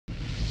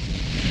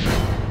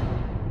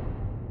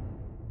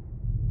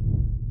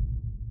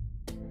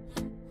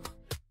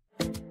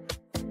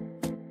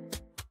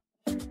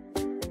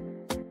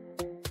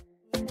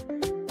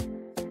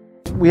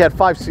we had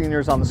 5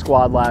 seniors on the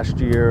squad last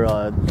year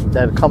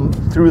that had come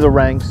through the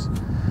ranks.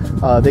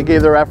 They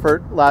gave their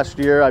effort last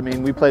year. I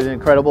mean, we played an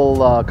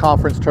incredible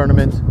conference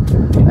tournament,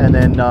 and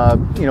then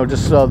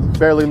just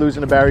barely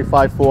losing to Barry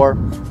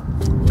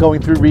 5-4, going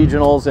through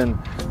regionals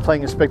and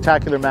playing a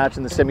spectacular match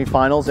in the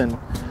semifinals,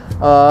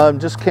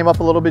 and just came up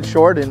a little bit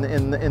short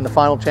in the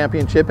final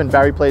championship. And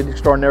Barry played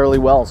extraordinarily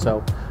well.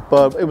 So,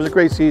 but it was a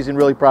great season.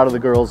 Really proud of the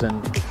girls,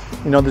 and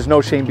there's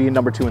no shame being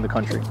number 2 in the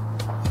country.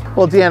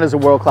 Well, Deanna's a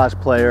world-class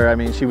player. I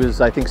mean, she was,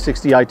 I think,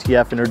 60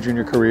 ITF in her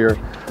junior career.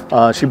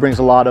 She brings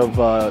a lot of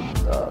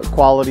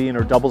quality in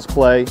her doubles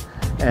play,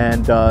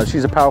 and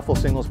she's a powerful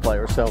singles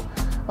player. So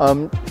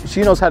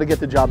she knows how to get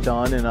the job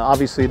done, and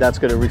obviously that's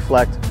going to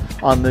reflect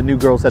on the new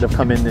girls that have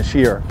come in this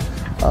year.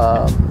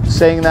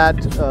 Saying that,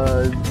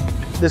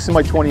 this is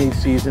my 28th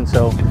season,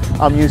 so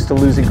I'm used to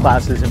losing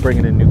classes and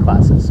bringing in new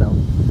classes. So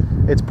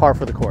it's par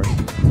for the course.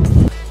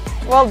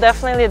 Well,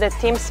 definitely the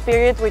team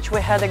spirit, which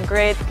we had a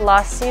great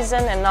last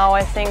season, and now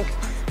I think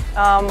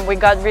we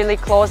got really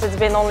close. It's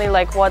been only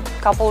like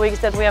couple weeks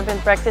that we have been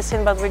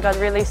practicing, but we got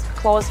really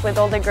close with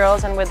all the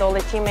girls and with all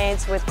the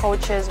teammates, with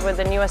coaches, with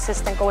the new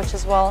assistant coach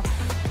as well.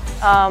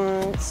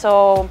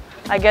 So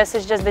I guess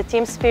it's just the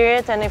team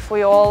spirit, and if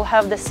we all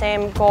have the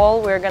same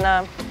goal, we're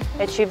gonna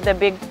achieve the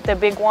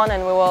big one,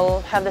 and we will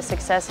have the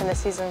success in the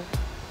season.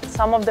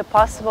 Some of the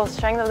possible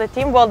strength of the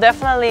team, well,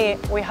 definitely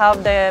we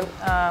have the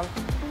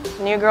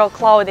new girl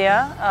Klaudia.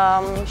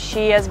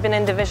 She has been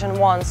in Division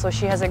 1, so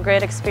she has a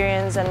great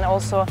experience, and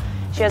also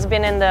she has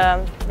been in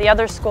the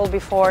other school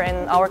before in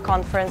our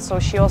conference, so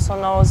she also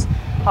knows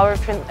how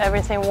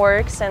everything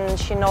works, and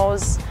she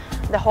knows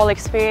the whole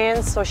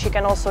experience, so she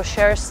can also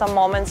share some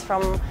moments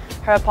from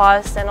her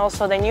past. And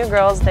also the new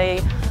girls, they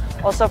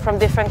also from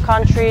different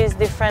countries,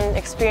 different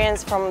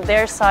experience from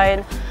their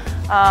side,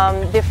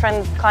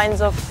 different kinds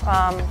of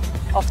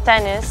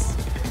tennis,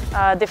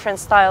 different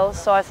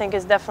styles, so I think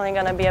it's definitely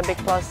going to be a big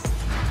plus.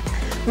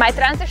 My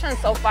transition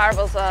so far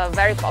was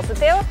very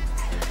positive.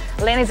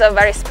 Lynn is a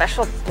very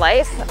special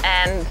place,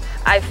 and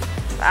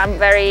I'm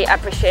very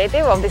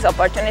appreciative of this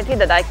opportunity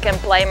that I can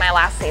play my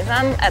last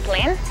season at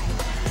Lynn.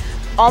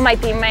 All my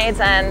teammates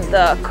and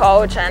the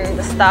coach and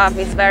the staff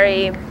is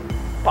very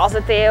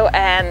positive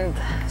and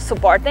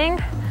supporting,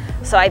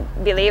 so I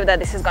believe that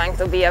this is going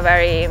to be a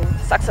very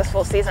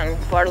successful season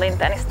for Lynn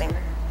tennis team.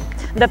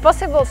 The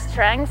possible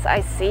strengths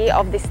I see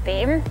of this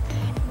team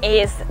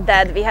is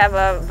that we have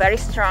a very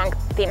strong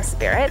team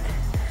spirit,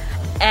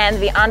 and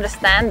we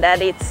understand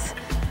that it's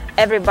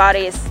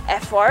everybody's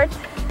effort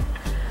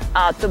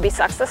to be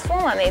successful,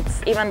 and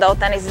it's, even though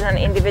tennis is an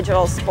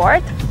individual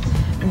sport,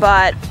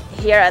 but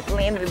here at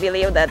Lynn we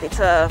believe that it's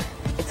a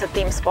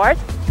team sport.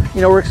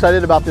 We're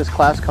excited about this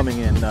class coming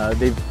in.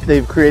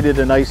 They've created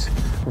a nice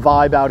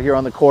vibe out here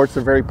on the courts.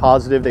 They're very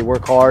positive, they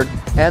work hard,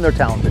 and they're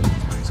talented.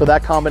 So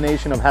that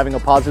combination of having a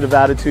positive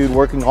attitude,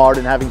 working hard,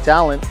 and having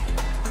talent,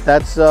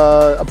 that's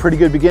a pretty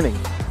good beginning.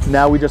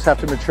 Now we just have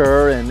to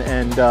mature and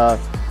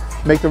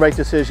make the right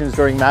decisions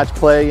during match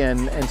play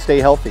and stay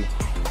healthy.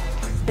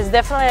 It's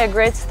definitely a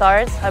great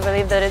start. I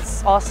believe that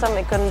it's awesome.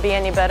 It couldn't be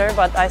any better,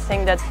 but I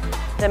think that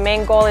the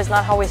main goal is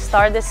not how we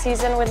start this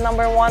season with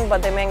number 1,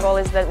 but the main goal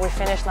is that we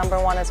finish number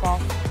 1 as well.